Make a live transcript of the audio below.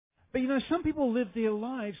But some people live their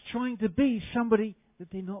lives trying to be somebody that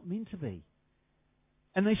they're not meant to be.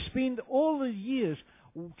 And they spend all the years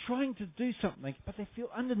trying to do something, but they feel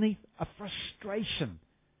underneath a frustration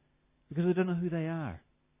because they don't know who they are.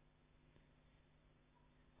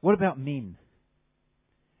 What about men?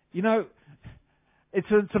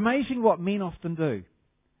 It's amazing what men often do.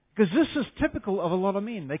 Because this is typical of a lot of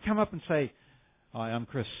men. They come up and say, "Hi, I'm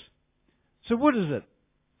Chris. So what is it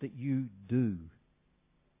that you do?"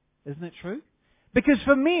 Isn't that true? Because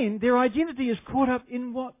for men, their identity is caught up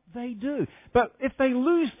in what they do. But if they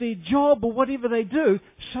lose their job or whatever they do,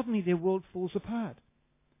 suddenly their world falls apart.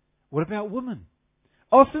 What about women?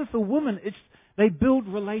 Often for women, they build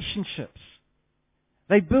relationships.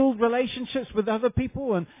 They build relationships with other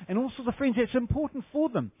people and all sorts of friends. That's important for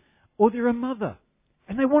them. Or they're a mother.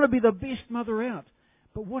 And they want to be the best mother out.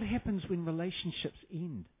 But what happens when relationships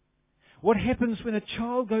end? What happens when a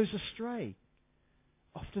child goes astray?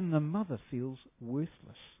 Often the mother feels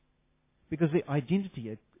worthless because their identity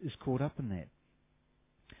is caught up in that.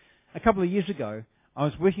 A couple of years ago, I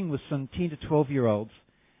was working with some 10 to 12-year-olds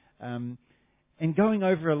and going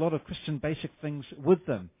over a lot of Christian basic things with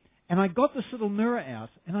them. And I got this little mirror out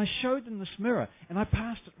and I showed them this mirror and I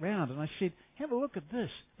passed it round and I said, "Have a look at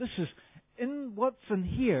this. This is, what's in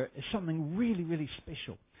here is something really, really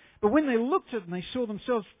special." But when they looked at it and they saw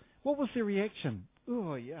themselves, what was their reaction?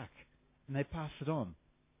 "Oh, yuck." And they passed it on.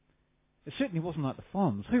 It certainly wasn't like the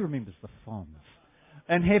Fonz. Who remembers the Fonz?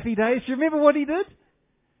 And Happy Days. Do you remember what he did?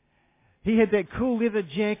 He had that cool leather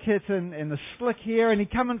jacket and the slick hair, and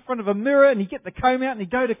he'd come in front of a mirror and he'd get the comb out and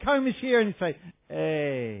he'd go to comb his hair and he'd say,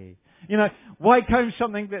 "Hey, why comb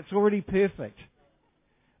something that's already perfect?"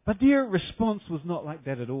 But their response was not like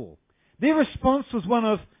that at all. Their response was one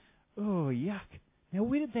of, "Oh, yuck." Now,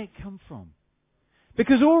 where did that come from?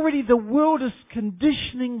 Because already the world is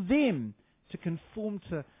conditioning them to conform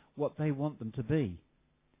to what they want them to be.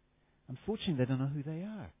 Unfortunately, they don't know who they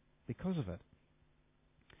are because of it.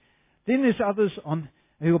 Then there's others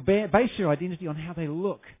who base their identity on how they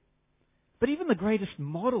look. But even the greatest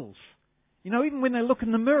models, even when they look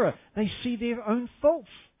in the mirror, they see their own faults.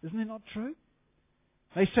 Isn't that not true?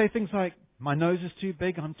 They say things like, "My nose is too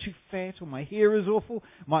big, I'm too fat, or my hair is awful,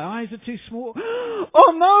 my eyes are too small.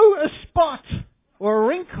 Oh no, a spot or a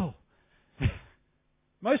wrinkle."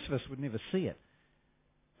 Most of us would never see it,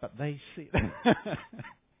 but they see it.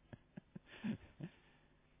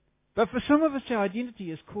 But for some of us, our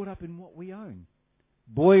identity is caught up in what we own.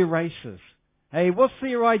 Boy racers. Hey, what's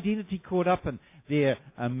their identity caught up in? Their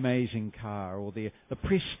amazing car or the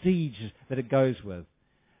prestige that it goes with.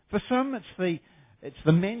 For some, it's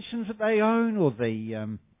the mansions that they own or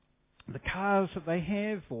the cars that they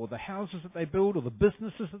have or the houses that they build or the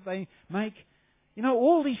businesses that they make.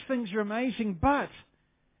 All these things are amazing, but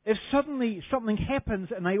if suddenly something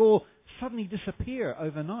happens and they all suddenly disappear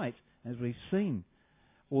overnight, as we've seen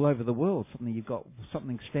all over the world, suddenly you've got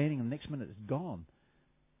something standing and the next minute it's gone.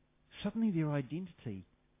 Suddenly their identity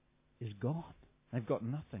is gone. They've got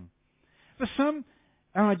nothing. For some,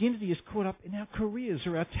 our identity is caught up in our careers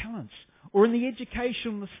or our talents or in the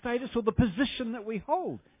education, the status or the position that we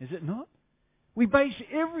hold. Is it not? We base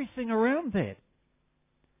everything around that.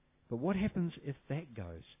 But what happens if that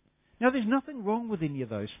goes? Now, there's nothing wrong with any of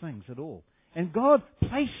those things at all. And God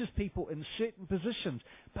places people in certain positions,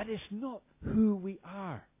 but it's not who we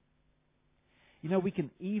are. We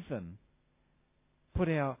can even put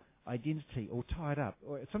our identity or tie it up,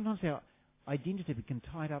 or sometimes our identity we can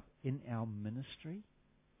tie it up in our ministry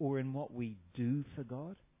or in what we do for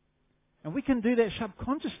God. And we can do that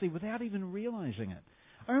subconsciously without even realizing it.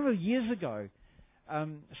 I remember years ago,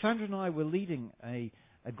 Sandra and I were leading a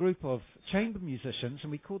group of chamber musicians,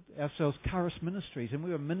 and we called ourselves Charis Ministries, and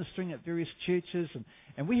we were ministering at various churches,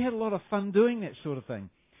 and we had a lot of fun doing that sort of thing.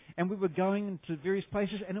 And we were going into various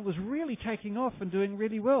places, and it was really taking off and doing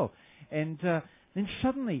really well. And then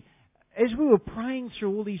suddenly, as we were praying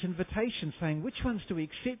through all these invitations, saying which ones do we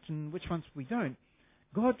accept and which ones we don't,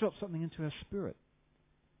 God dropped something into our spirit.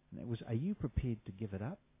 And it was, "Are you prepared to give it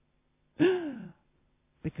up?"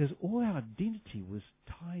 Because all our identity was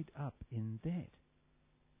tied up in that.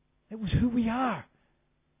 It was who we are.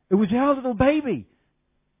 It was our little baby.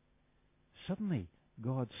 Suddenly,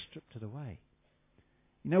 God stripped it away.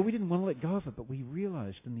 We didn't want to let go of it, but we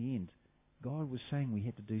realized in the end, God was saying we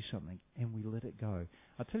had to do something, and we let it go.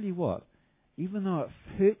 I'll tell you what, even though it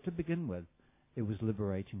hurt to begin with, it was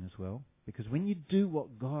liberating as well. Because when you do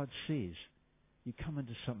what God says, you come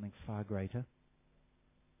into something far greater.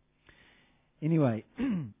 Anyway,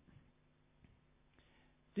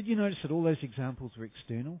 did you notice that all those examples were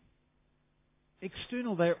external?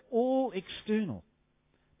 External, they're all external.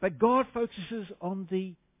 But God focuses on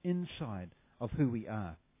the inside of who we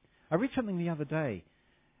are. I read something the other day,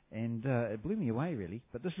 and it blew me away really,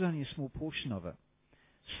 but this is only a small portion of it.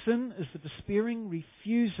 Sin is the despairing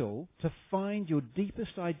refusal to find your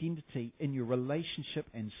deepest identity in your relationship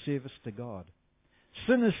and service to God.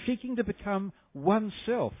 Sin is seeking to become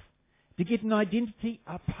oneself, to get an identity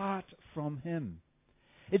apart from Him.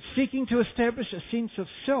 It's seeking to establish a sense of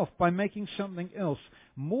self by making something else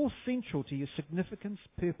more central to your significance,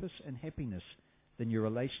 purpose, and happiness than your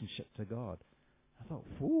relationship to God. I thought,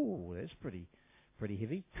 whoa, that's pretty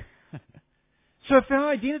heavy. So if our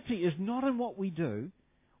identity is not in what we do,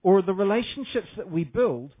 or the relationships that we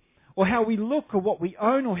build, or how we look, or what we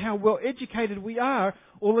own, or how well educated we are,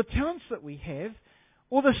 or the talents that we have,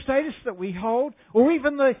 or the status that we hold, or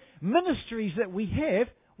even the ministries that we have,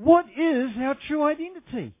 what is our true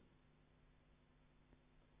identity?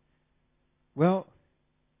 Well,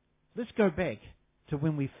 let's go back to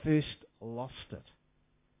when we first lost it.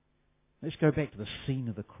 Let's go back to the scene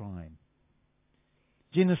of the crime.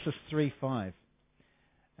 Genesis 3:5.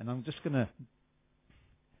 And I'm just going to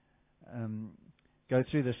go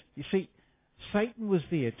through this. You see, Satan was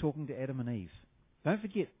there talking to Adam and Eve. Don't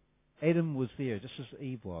forget, Adam was there just as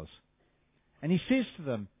Eve was. And he says to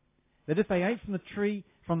them that if they ate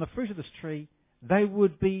from the fruit of this tree, they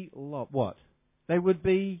would be what? They would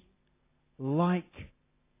be like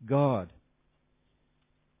God.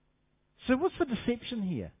 So what's the deception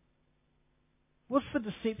here? What's the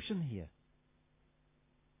deception here?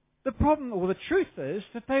 The problem, or the truth is,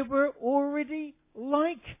 that they were already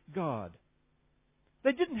like God.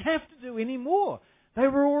 They didn't have to do any more. They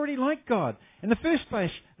were already like God. In the first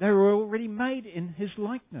place, they were already made in His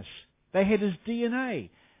likeness. They had His DNA.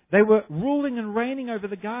 They were ruling and reigning over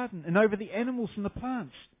the garden and over the animals and the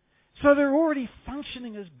plants. So they're already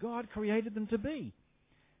functioning as God created them to be.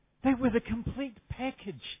 They were the complete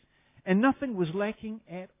package, and nothing was lacking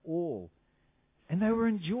at all. And they were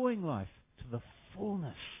enjoying life to the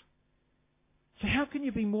fullness. So how can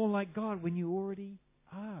you be more like God when you already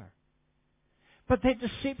are? But that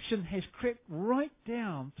deception has crept right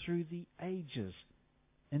down through the ages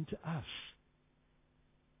into us.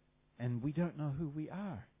 And we don't know who we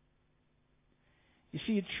are. You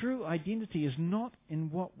see, a true identity is not in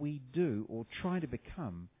what we do or try to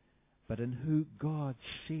become, but in who God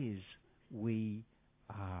says we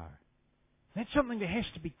are. That's something that has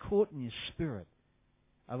to be caught in your spirit.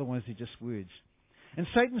 Otherwise, they're just words. And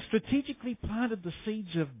Satan strategically planted the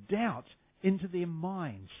seeds of doubt into their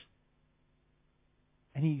minds.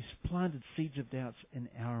 And he's planted seeds of doubts in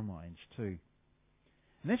our minds too.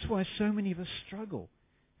 And that's why so many of us struggle,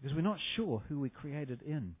 because we're not sure who we're created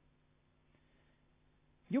in.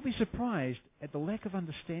 You'll be surprised at the lack of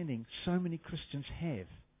understanding so many Christians have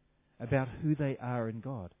about who they are in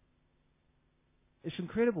God. It's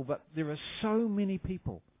incredible, but there are so many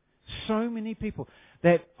people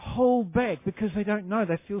that hold back because they don't know.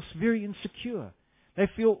 They feel very insecure. They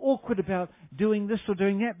feel awkward about doing this or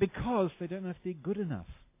doing that because they don't know if they're good enough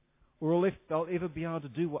or if they'll ever be able to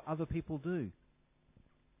do what other people do.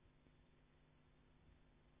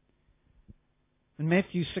 In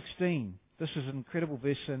Matthew 16, this is an incredible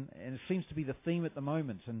verse, and it seems to be the theme at the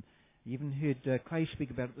moment. And you even heard Clay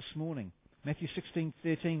speak about it this morning. Matthew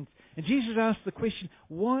 16:13. And Jesus asked the question,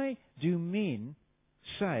 why do men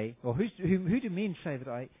say, or who do men say that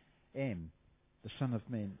I am, the Son of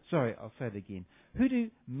Man? Sorry, I'll say it again. Who do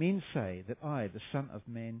men say that I, the Son of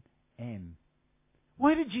Man, am?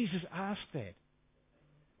 Why did Jesus ask that?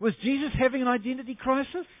 Was Jesus having an identity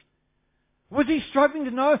crisis? Was he struggling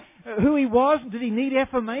to know who he was, and did he need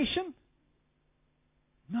affirmation?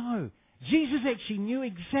 No. Jesus actually knew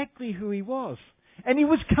exactly who he was. And he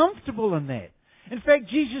was comfortable in that. In fact,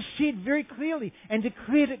 Jesus said very clearly and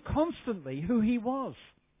declared it constantly who he was.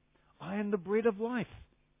 I am the bread of life.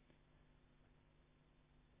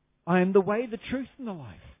 I am the way, the truth, and the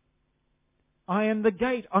life. I am the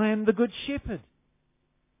gate. I am the good shepherd.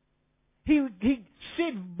 He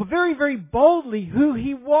said very, very boldly who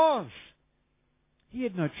he was. He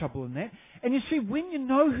had no trouble in that. And you see, when you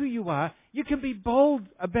know who you are, you can be bold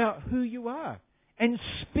about who you are and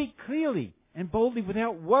speak clearly and boldly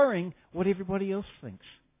without worrying what everybody else thinks.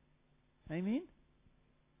 Amen?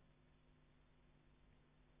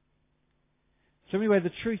 So anyway,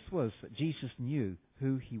 the truth was that Jesus knew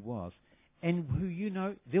who he was. And who you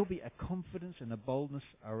know, there'll be a confidence and a boldness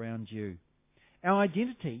around you. Our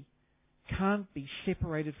identity can't be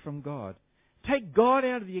separated from God. Take God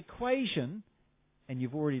out of the equation and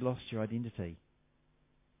you've already lost your identity.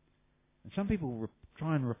 And some people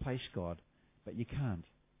try and replace God, but you can't.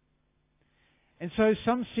 And so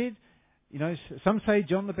some said, Some say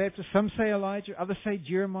John the Baptist, some say Elijah, others say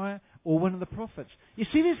Jeremiah, or one of the prophets. You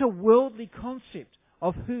see, there's a worldly concept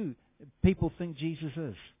of who people think Jesus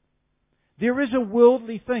is. There is a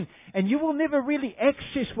worldly thing. And you will never really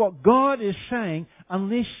access what God is saying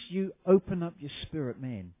unless you open up your spirit,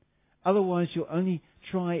 man. Otherwise, you'll only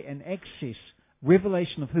try and access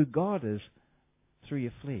revelation of who God is through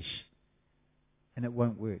your flesh. And it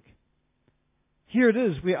won't work. Here it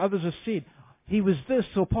is where others have said, He was this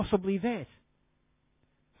or possibly that.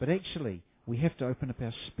 But actually, we have to open up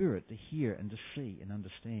our spirit to hear and to see and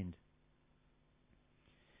understand.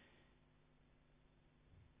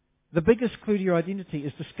 The biggest clue to your identity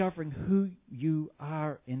is discovering who you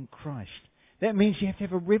are in Christ. That means you have to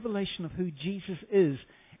have a revelation of who Jesus is.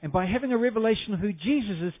 And by having a revelation of who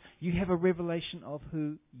Jesus is, you have a revelation of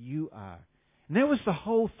who you are. And that was the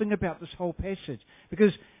whole thing about this whole passage.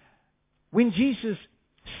 Because when Jesus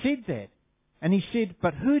said that, and He said,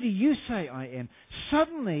 "But who do you say I am?"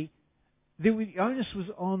 Suddenly, the onus was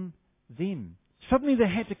on them. Suddenly they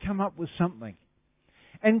had to come up with something.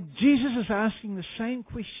 And Jesus is asking the same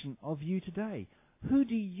question of you today. Who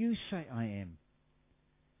do you say I am?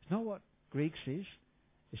 It's not what Greg says.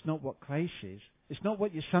 It's not what Clay says. It's not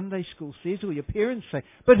what your Sunday school says or your parents say.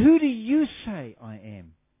 But who do you say I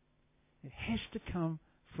am? It has to come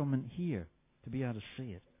from in here to be able to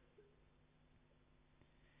see it.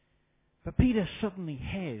 But Peter suddenly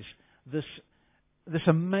has this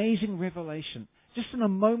amazing revelation. Just in a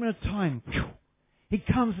moment of time, he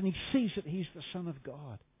comes and he sees that he's the Son of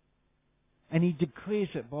God. And he declares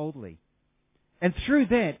it boldly. And through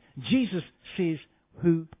that, Jesus says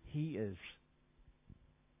who He is.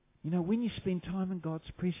 When you spend time in God's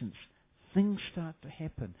presence, things start to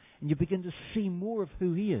happen. And you begin to see more of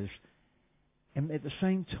who He is. And at the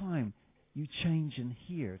same time, you change in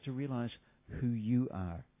here to realize who you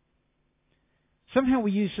are. Somehow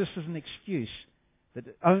we use this as an excuse that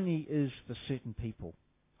it only is for certain people.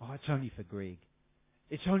 Oh, it's only for Greg.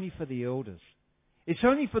 It's only for the elders. It's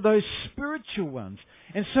only for those spiritual ones.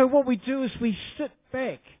 And so what we do is we sit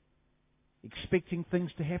back expecting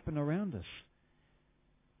things to happen around us.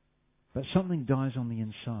 But something dies on the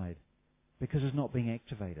inside because it's not being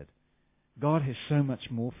activated. God has so much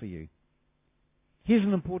more for you. Here's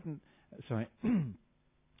an important...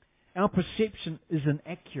 Our perception is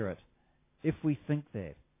inaccurate if we think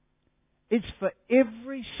that. It's for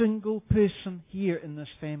every single person here in this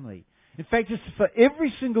family. In fact, it's for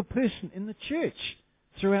every single person in the church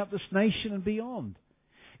throughout this nation and beyond.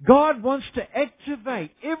 God wants to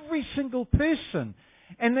activate every single person.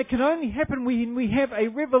 And that can only happen when we have a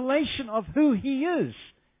revelation of who He is.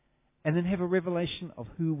 And then have a revelation of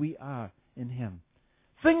who we are in Him.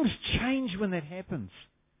 Things change when that happens.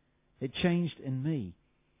 It changed in me.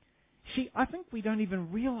 See, I think we don't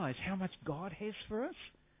even realize how much God has for us.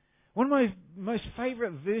 One of my most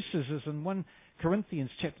favourite verses is in 1 Corinthians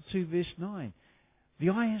chapter 2 verse 9. The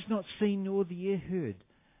eye has not seen nor the ear heard,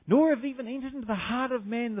 nor have even entered into the heart of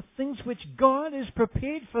man the things which God has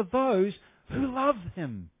prepared for those who love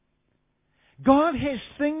Him. God has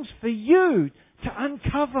things for you to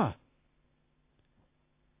uncover.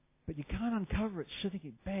 But you can't uncover it sitting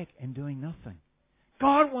it back and doing nothing.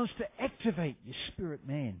 God wants to activate your spirit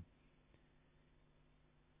man.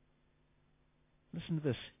 Listen to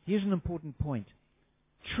this. Here's an important point.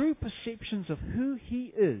 True perceptions of who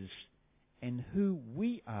He is and who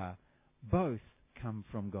we are both come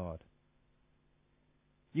from God.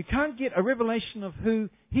 You can't get a revelation of who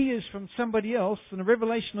He is from somebody else and a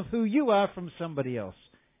revelation of who you are from somebody else.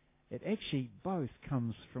 It actually both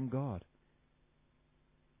comes from God.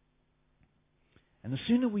 And the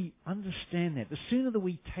sooner we understand that, the sooner that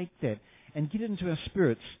we take that and get it into our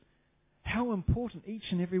spirits, how important each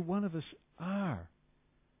and every one of us are.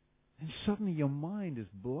 And suddenly your mind is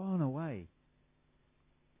blown away.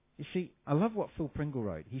 You see, I love what Phil Pringle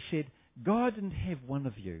wrote. He said, God didn't have one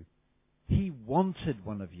of you. He wanted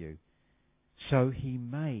one of you. So He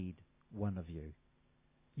made one of you.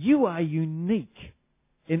 You are unique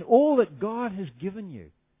in all that God has given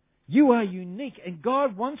you. You are unique, and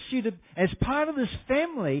God wants you to, as part of this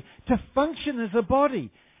family, to function as a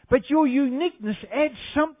body. But your uniqueness adds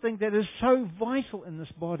something that is so vital in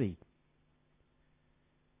this body.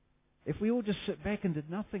 If we all just sit back and did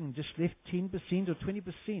nothing and just left 10% or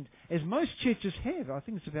 20%, as most churches have, I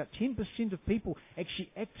think it's about 10% of people actually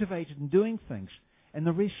activated and doing things, and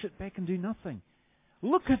the rest sit back and do nothing.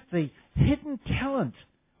 Look at the hidden talent.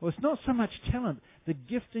 Well, it's not so much talent, the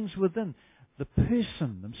giftings within the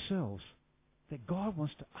person themselves that God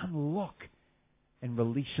wants to unlock and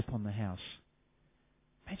release upon the house.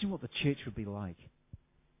 Imagine what the church would be like.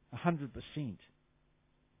 100%.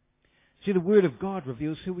 See, the Word of God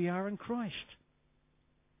reveals who we are in Christ.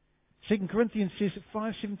 2 Corinthians says at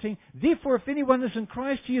 5:17, therefore if anyone is in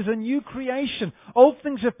Christ, he is a new creation. Old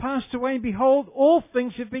things have passed away, and behold, all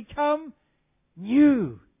things have become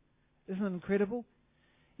new. Isn't it incredible?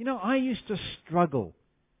 You know, I used to struggle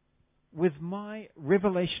with my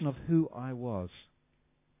revelation of who I was.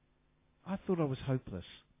 I thought I was hopeless.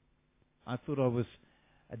 I thought I was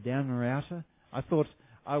a downer outer. I thought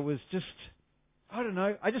I was just, I don't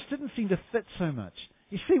know, I just didn't seem to fit so much.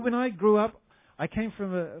 You see, when I grew up, I came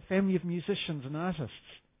from a family of musicians and artists.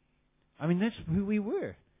 I mean, that's who we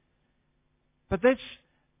were. But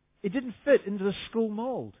it didn't fit into the school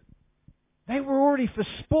mold. They were already for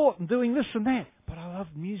sport and doing this and that. But I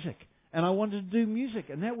loved music. And I wanted to do music.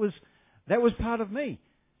 And that was part of me.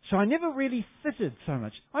 So I never really fitted so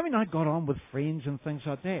much. I mean, I got on with friends and things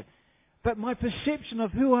like that. But my perception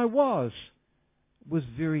of who I was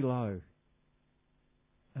very low.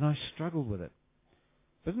 And I struggled with it.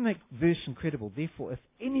 But isn't that verse incredible? Therefore, if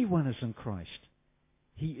anyone is in Christ,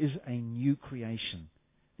 he is a new creation.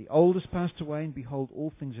 The old has passed away, and behold,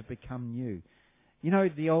 all things have become new. You know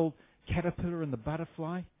the old caterpillar and the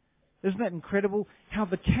butterfly? Isn't that incredible? How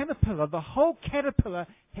the whole caterpillar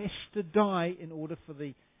has to die in order for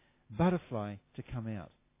the butterfly to come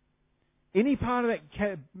out. Any part of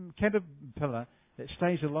that caterpillar that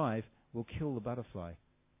stays alive will kill the butterfly.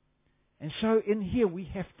 And so in here we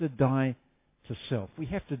have to die to self. We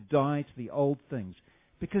have to die to the old things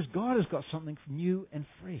because God has got something new and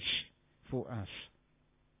fresh for us.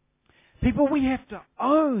 People, we have to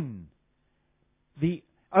own the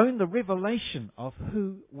revelation of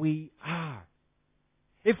who we are.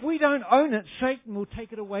 If we don't own it, Satan will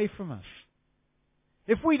take it away from us.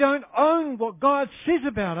 If we don't own what God says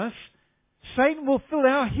about us, Satan will fill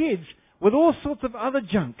our heads with all sorts of other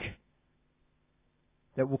junk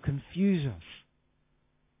that will confuse us.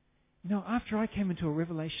 You know, after I came into a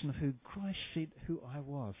revelation of who Christ said who I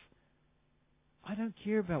was, I don't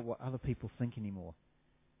care about what other people think anymore.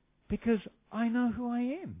 Because I know who I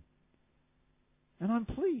am. And I'm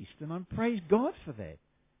pleased, and I praise God for that.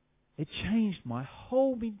 It changed my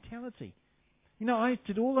whole mentality. You know, I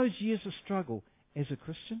did all those years of struggle as a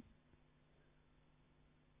Christian.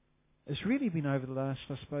 It's really been over the last,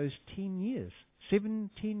 I suppose, 10 years, 10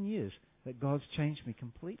 years, that God's changed me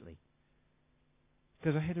completely.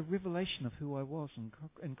 Because I had a revelation of who I was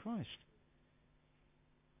in Christ.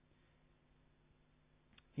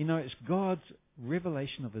 You know, it's God's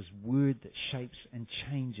revelation of His Word that shapes and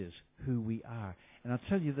changes who we are. And I'll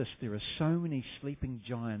tell you this, there are so many sleeping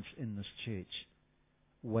giants in this church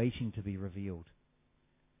waiting to be revealed.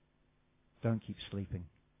 Don't keep sleeping.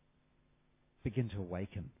 Begin to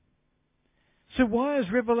awaken. So why is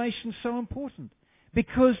revelation so important?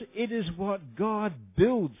 Because it is what God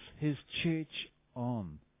builds His church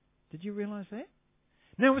on. Did you realize that?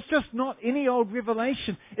 Now, it's just not any old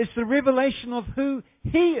revelation. It's the revelation of who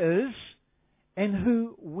He is and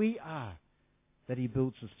who we are that He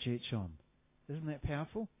builds His church on. Isn't that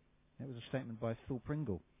powerful? That was a statement by Phil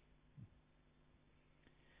Pringle.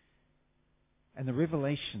 And the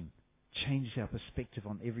revelation changes our perspective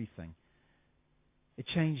on everything. It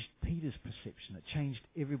changed Peter's perception. It changed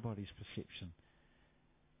everybody's perception.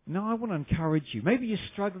 Now, I want to encourage you. Maybe you're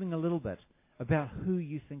struggling a little bit about who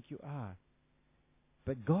you think you are.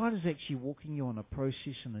 But God is actually walking you on a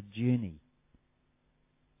process and a journey.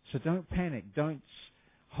 So don't panic. Don't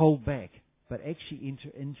hold back. But actually enter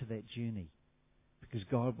into that journey. Because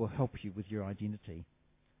God will help you with your identity.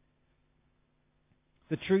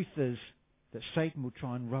 The truth is that Satan will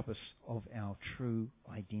try and rob us of our true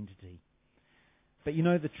identity. But you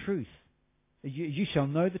know the truth. You shall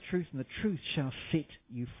know the truth, and the truth shall set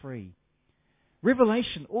you free.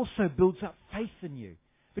 Revelation also builds up faith in you.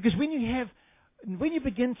 Because when you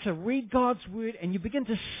begin to read God's Word and you begin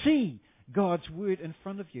to see God's Word in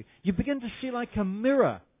front of you, you begin to see like a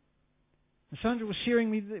mirror. And Sandra was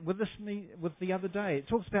sharing with the other day. It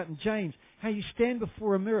talks about in James how you stand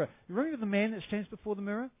before a mirror. You remember the man that stands before the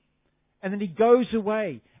mirror? And then he goes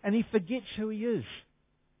away and he forgets who he is.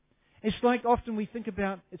 It's like often we think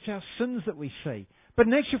about it's our sins that we see. But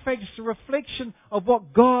in actual fact, it's a reflection of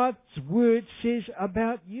what God's Word says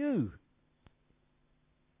about you.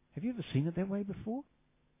 Have you ever seen it that way before?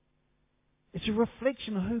 It's a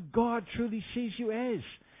reflection of who God truly sees you as.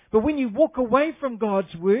 But when you walk away from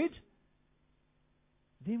God's Word,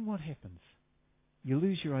 then what happens? You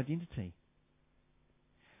lose your identity.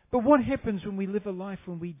 But what happens when we live a life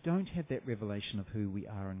when we don't have that revelation of who we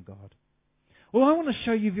are in God? Well, I want to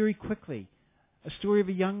show you very quickly a story of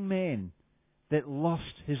a young man that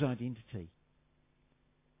lost his identity.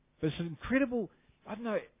 But it's incredible. I don't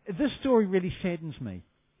know, this story really saddens me.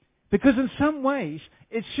 Because in some ways,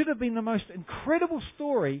 it should have been the most incredible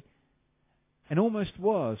story, and almost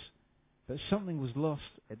was, but something was lost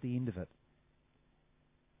at the end of it.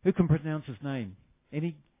 Who can pronounce his name?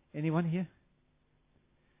 Anyone here?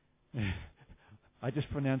 I just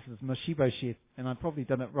pronounced it as Mephibosheth, and I've probably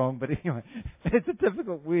done it wrong, but anyway, it's a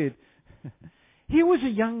difficult word. He was a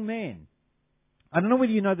young man. I don't know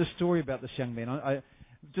whether you know the story about this young man. I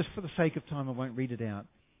just for the sake of time, I won't read it out.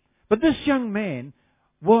 But this young man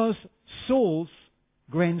was Saul's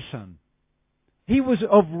grandson. He was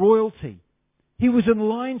of royalty. He was in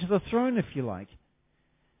line to the throne, if you like.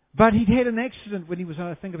 But he'd had an accident when he was,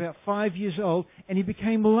 I think, about 5 years old, and he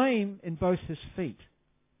became lame in both his feet.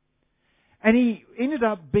 And he ended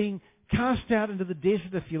up being cast out into the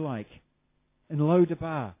desert, if you like, in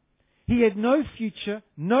Lodabar. He had no future,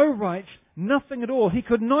 no rights, nothing at all. He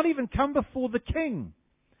could not even come before the king.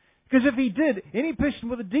 Because if he did, any person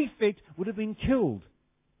with a defect would have been killed.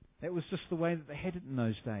 That was just the way that they had it in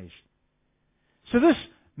those days. So this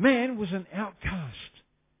man was an outcast.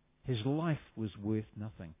 His life was worth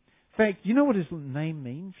nothing. In fact, you know what his name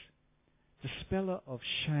means? Dispeller of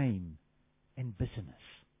shame and bitterness.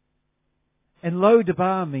 And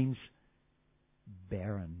Lodabar means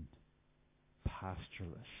barren,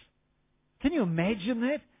 pastureless. Can you imagine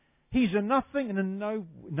that? He's a nothing and a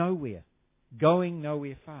nowhere, going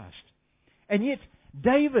nowhere fast. And yet,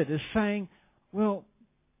 David is saying, well,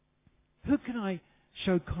 who can I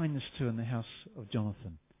show kindness to in the house of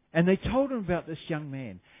Jonathan? And they told him about this young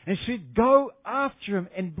man. And said, go after him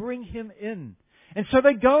and bring him in. And so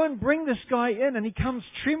they go and bring this guy in, and he comes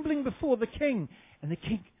trembling before the king. And the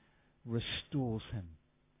king restores him,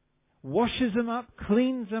 washes him up,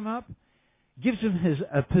 cleans him up, gives him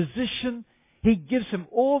a position. He gives him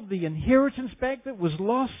all the inheritance back that was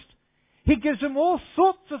lost. He gives him all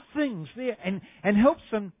sorts of things there and helps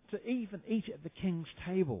him to even eat at the king's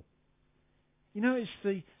table. You know, it's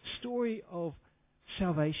the story of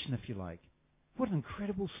salvation, if you like. What an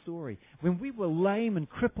incredible story. When we were lame and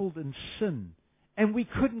crippled in sin, and we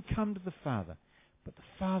couldn't come to the Father, but the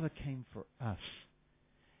Father came for us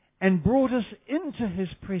and brought us into His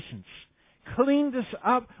presence, cleaned us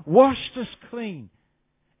up, washed us clean,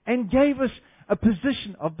 and gave us a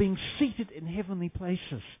position of being seated in heavenly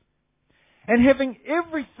places and having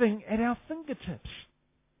everything at our fingertips.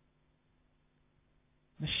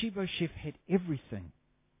 Mephibosheth had everything.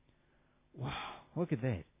 Wow, look at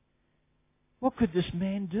that. What could this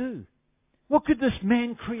man do? What could this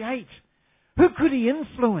man create? Who could he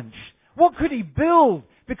influence? What could he build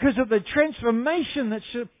because of the transformation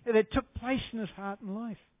that took place in his heart and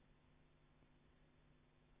life?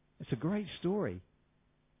 It's a great story,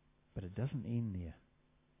 but it doesn't end there.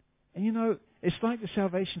 And you know, it's like the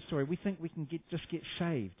salvation story. We think we can just get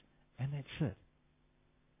saved, and that's it.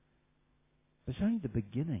 But it's only the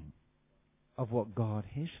beginning of what God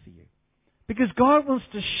has for you. Because God wants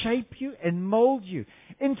to shape you and mold you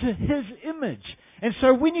into His image. And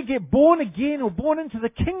so when you get born again or born into the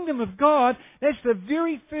kingdom of God, that's the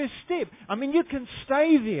very first step. I mean, you can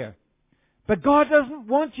stay there. But God doesn't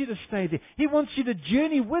want you to stay there. He wants you to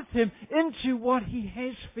journey with Him into what He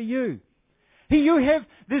has for you.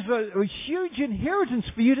 There's a huge inheritance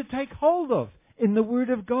for you to take hold of in the Word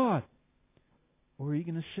of God. Or are you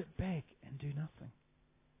going to sit back and do nothing?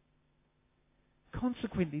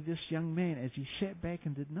 Consequently, this young man, as he sat back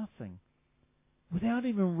and did nothing, without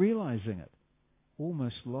even realizing it,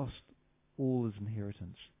 almost lost all his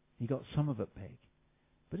inheritance. He got some of it back.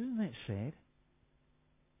 But isn't that sad?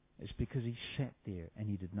 It's because he sat there and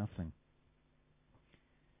he did nothing.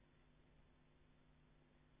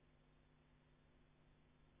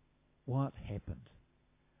 What happened?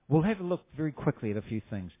 We'll have a look very quickly at a few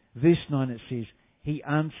things. Verse 9, it says, he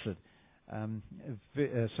answered.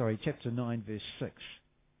 Chapter 9, verse 6.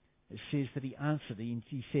 It says that he answered, and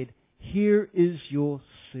he said, here is your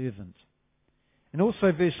servant. And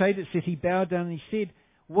also verse 8, it says he bowed down and he said,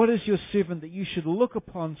 what is your servant that you should look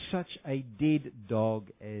upon such a dead dog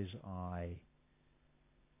as I?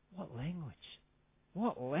 What language?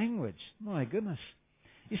 What language? My goodness.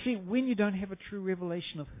 You see, when you don't have a true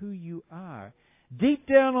revelation of who you are, deep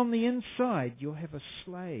down on the inside, you'll have a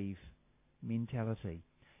slave mentality.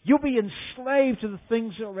 You'll be enslaved to the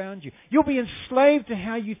things around you. You'll be enslaved to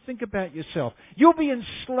how you think about yourself. You'll be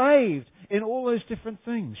enslaved in all those different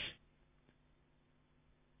things.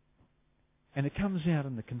 And it comes out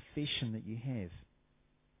in the confession that you have.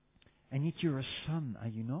 And yet you're a son, are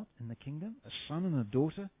you not, in the kingdom? A son and a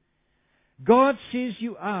daughter. God says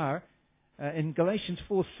you are, in Galatians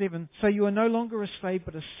 4:7, so you are no longer a slave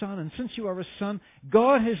but a son. And since you are a son,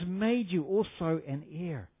 God has made you also an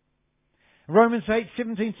heir. Romans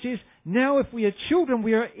 8:17 says, now if we are children,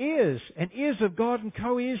 we are heirs, and heirs of God and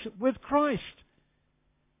co-heirs with Christ.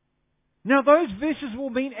 Now those verses will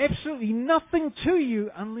mean absolutely nothing to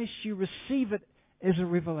you unless you receive it as a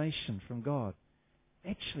revelation from God.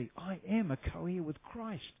 Actually, I am a co-heir with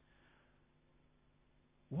Christ.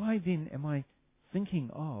 Why then am I thinking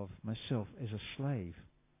of myself as a slave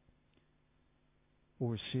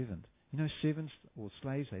or a servant? You know, servants or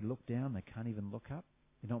slaves, they look down, they can't even look up.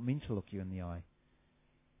 They're not meant to look you in the eye.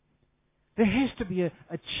 There has to be a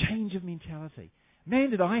change of mentality.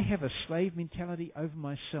 Man, did I have a slave mentality over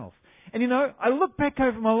myself. And you know, I look back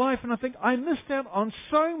over my life and I think I missed out on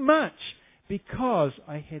so much because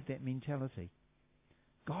I had that mentality.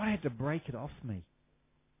 God had to break it off me.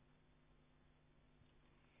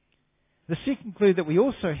 The second clue that we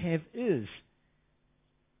also have is,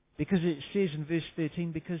 because it says in verse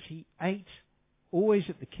 13, because he ate always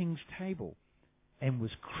at the king's table and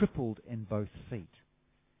was crippled in both feet.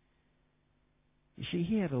 You see,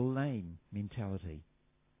 he had a lame mentality.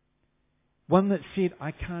 One that said,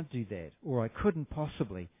 I can't do that, or I couldn't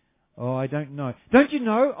possibly. Oh, I don't know. Don't you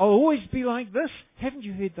know, I'll always be like this? Haven't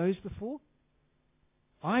you heard those before?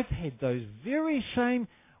 I've had those very same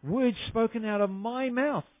words spoken out of my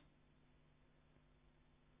mouth.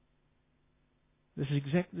 This is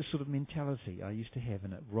exactly the sort of mentality I used to have,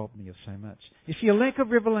 and it robbed me of so much. You see, a lack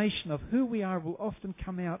of revelation of who we are will often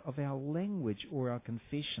come out of our language or our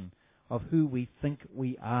confession of who we think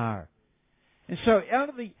we are. And so out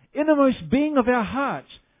of the innermost being of our hearts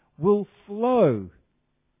will flow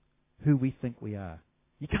who we think we are.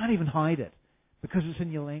 You can't even hide it because it's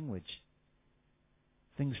in your language.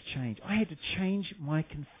 Things change. I had to change my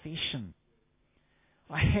confession.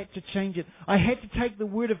 I had to change it. I had to take the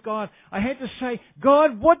Word of God. I had to say,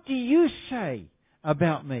 God, what do you say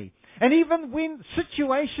about me? And even when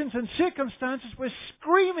situations and circumstances were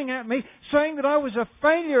screaming at me, saying that I was a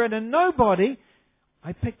failure and a nobody,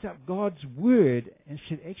 I picked up God's Word and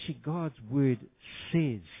said, actually, God's Word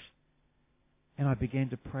says. And I began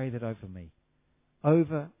to pray that over me.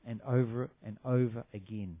 Over and over and over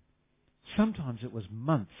again. Sometimes it was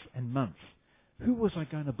months and months. Who was I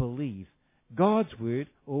going to believe? God's Word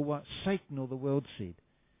or what Satan or the world said?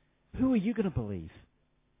 Who are you going to believe?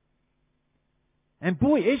 And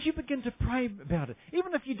boy, as you begin to pray about it,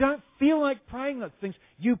 even if you don't feel like praying those things,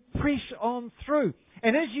 you press on through.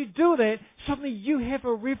 And as you do that, suddenly you have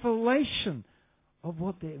a revelation of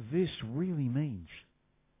what that verse really means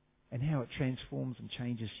and how it transforms and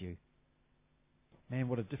changes you. Man,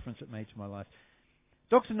 what a difference it made to my life.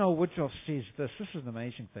 Dr. Noel Woodruff says this. This is an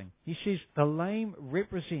amazing thing. He says, the lame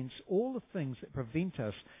represents all the things that prevent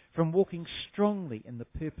us from walking strongly in the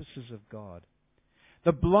purposes of God.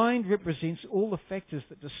 The blind represents all the factors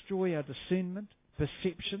that destroy our discernment,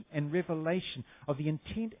 perception, and revelation of the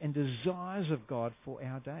intent and desires of God for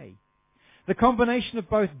our day. The combination of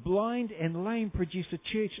both blind and lame produce a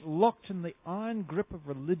church locked in the iron grip of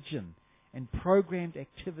religion and programmed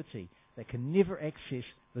activity that can never access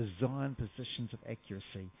the Zion positions of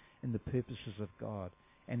accuracy in the purposes of God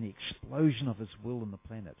and the explosion of His will on the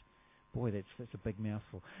planet. Boy, that's a big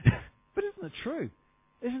mouthful. But isn't it true?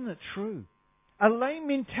 Isn't it true? A lame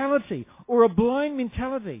mentality or a blind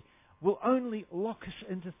mentality will only lock us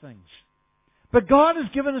into things. But God has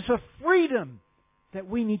given us a freedom that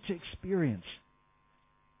we need to experience.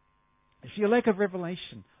 You see, a lack of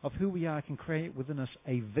revelation of who we are can create within us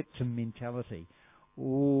a victim mentality.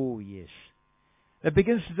 Oh, yes. That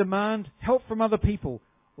begins to demand help from other people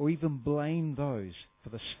or even blame those for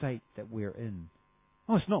the state that we're in.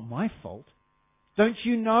 Oh, it's not my fault. Don't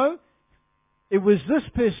you know? It was this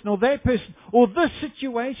person or that person or this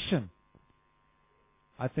situation.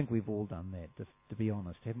 I think we've all done that, to be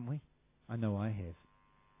honest, haven't we? I know I have.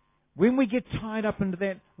 When we get tied up into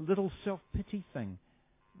that little self-pity thing,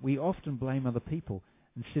 we often blame other people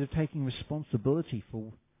instead of taking responsibility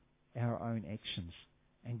for our own actions.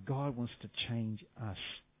 And God wants to change us.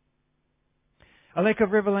 A lack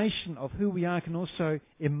of revelation of who we are can also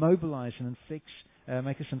immobilize and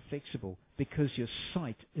make us inflexible because your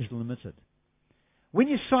sight is limited. When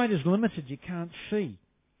your sight is limited, you can't see.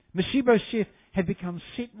 Mephibosheth had become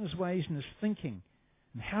set in his ways and his thinking.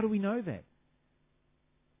 And how do we know that?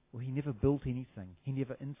 Well, he never built anything. He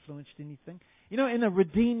never influenced anything. You know, in a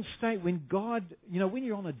redeemed state, when God, when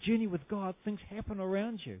you're on a journey with God, things happen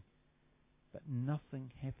around you. But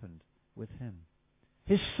nothing happened with him.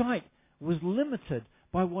 His sight was limited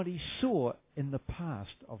by what he saw in the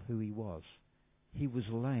past of who he was. He was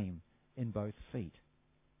lame in both feet.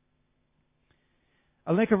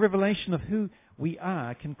 A lack of revelation of who we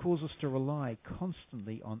are can cause us to rely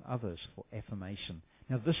constantly on others for affirmation.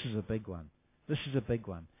 Now, this is a big one. This is a big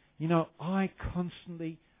one. I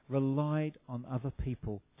constantly relied on other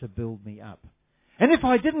people to build me up. And if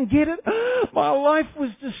I didn't get it, my life was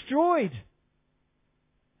destroyed.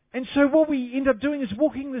 And so what we end up doing is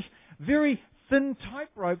walking this very thin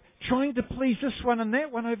tightrope, trying to please this one and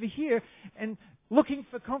that one over here, and looking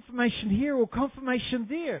for confirmation here or confirmation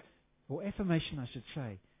there, or affirmation, I should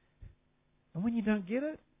say. And when you don't get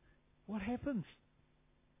it, what happens?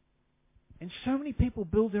 And so many people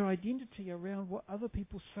build their identity around what other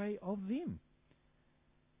people say of them.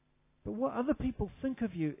 But what other people think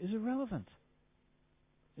of you is irrelevant.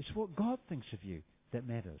 It's what God thinks of you that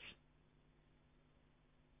matters.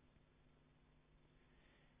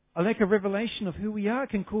 A lack of revelation of who we are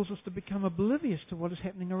can cause us to become oblivious to what is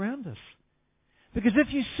happening around us. Because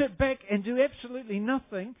if you sit back and do absolutely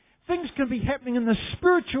nothing, things can be happening in the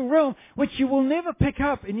spiritual realm which you will never pick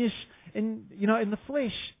up in the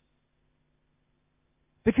flesh.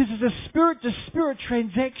 Because it's a spirit-to-spirit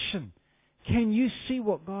transaction. Can you see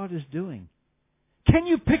what God is doing? Can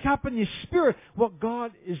you pick up in your spirit what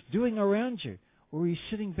God is doing around you? Or are you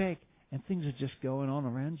sitting back and things are just going on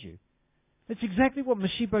around you? That's exactly what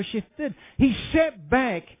Mephibosheth did. He sat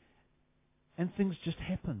back and things just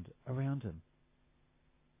happened around him.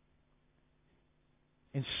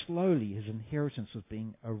 And slowly his inheritance was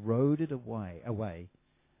being eroded away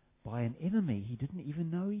by an enemy he didn't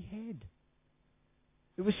even know he had.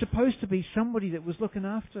 It was supposed to be somebody that was looking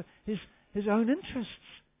after his own interests.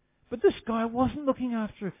 But this guy wasn't looking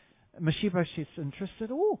after Mephibosheth's interests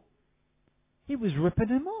at all. He was ripping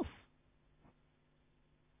him off.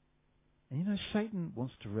 And Satan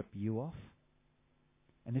wants to rip you off.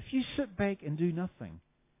 And if you sit back and do nothing,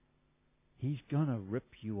 he's going to rip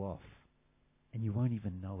you off. And you won't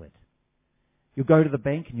even know it. You'll go to the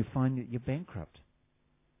bank and you'll find that you're bankrupt.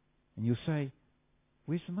 And you'll say,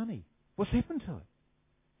 where's the money? What's happened to it?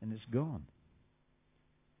 And it's gone.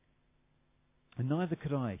 And neither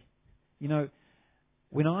could I.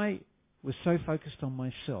 When I was so focused on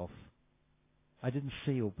myself, I didn't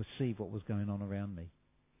see or perceive what was going on around me.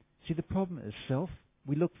 See, the problem is self.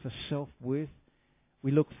 We look for self-worth.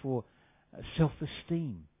 We look for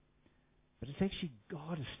self-esteem. But it's actually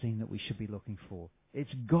God-esteem that we should be looking for.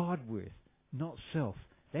 It's God-worth, not self.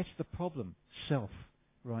 That's the problem. Self,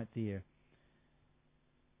 right there.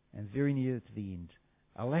 And very near to the end.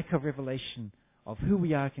 A lack of revelation of who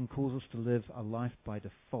we are can cause us to live a life by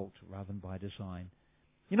default rather than by design.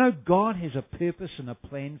 God has a purpose and a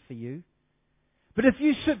plan for you. But if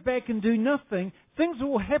you sit back and do nothing, things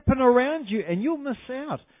will happen around you and you'll miss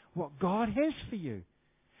out what God has for you.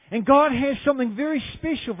 And God has something very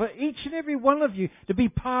special for each and every one of you to be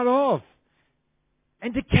part of.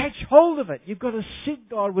 And to catch hold of it, you've got to seek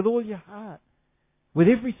God with all your heart, with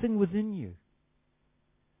everything within you.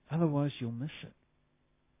 Otherwise, you'll miss it.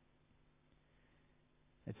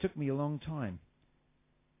 It took me a long time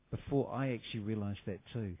before I actually realized that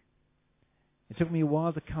too. It took me a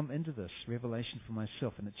while to come into this revelation for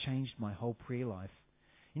myself, and it changed my whole prayer life.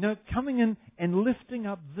 Coming in and lifting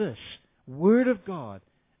up this Word of God,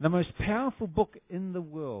 the most powerful book in the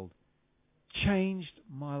world, changed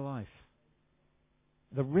my life.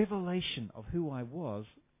 The revelation of who I was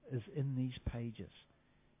is in these pages.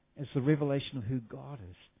 It's the revelation of who God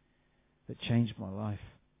is that changed my life.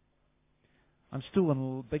 I'm still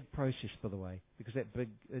in a big process, by the way, because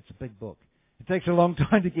it's a big book. It takes a long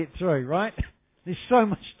time to get through, right? There's so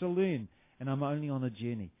much to learn, and I'm only on a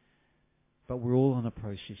journey. But we're all on a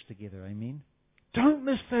process together, amen? Don't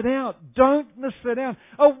miss that out. Don't miss that out.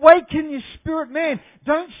 Awaken your spirit, man.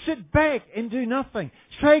 Don't sit back and do nothing.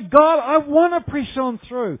 Say, God, I want to press on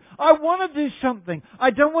through. I want to do something. I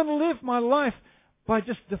don't want to live my life by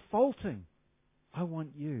just defaulting. I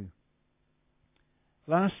want you.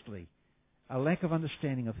 Lastly, a lack of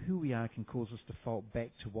understanding of who we are can cause us to fall back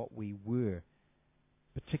to what we were,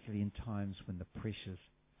 particularly in times when the pressures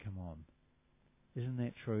come on. Isn't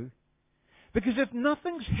that true? Because if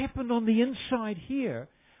nothing's happened on the inside here,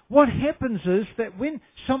 what happens is that when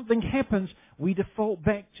something happens, we default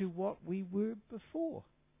back to what we were before,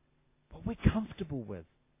 what we're comfortable with.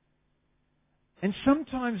 And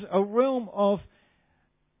sometimes a realm of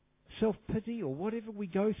self-pity or whatever we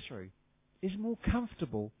go through is more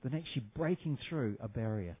comfortable than actually breaking through a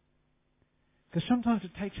barrier. Because sometimes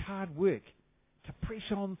it takes hard work to press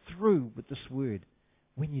on through with this word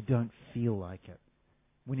when you don't feel like it,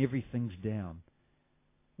 when everything's down,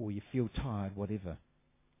 or you feel tired, whatever.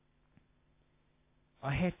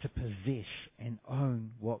 I had to possess and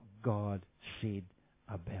own what God said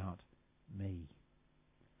about me.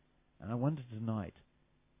 And I wonder tonight,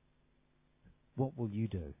 what will you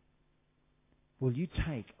do? Will you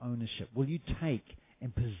take ownership? Will you take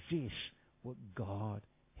and possess what God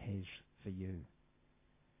has for you.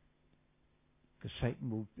 Because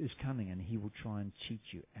Satan is cunning and he will try and cheat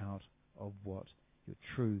you out of what your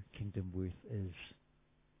true kingdom worth is.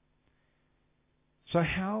 So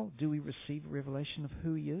how do we receive a revelation of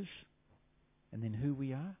who he is and then who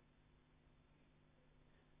we are?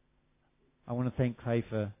 I want to thank Clay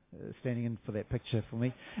for standing in for that picture for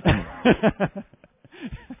me.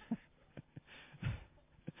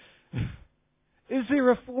 Is there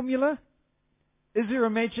a formula? Is there a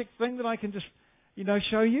magic thing that I can just,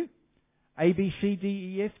 show you? A, B, C, D,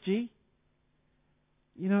 E, F, G?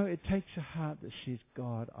 It takes a heart that says,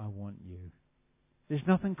 God, I want you. There's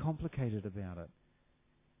nothing complicated about it.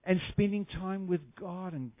 And spending time with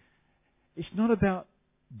God, and it's not about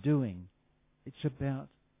doing, it's about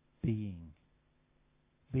being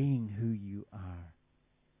who you are.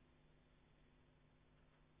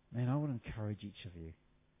 Man, I want to encourage each of you.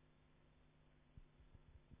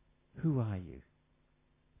 Who are you?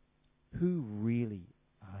 Who really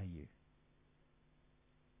are you?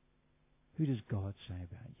 Who does God say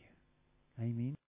about you? Amen.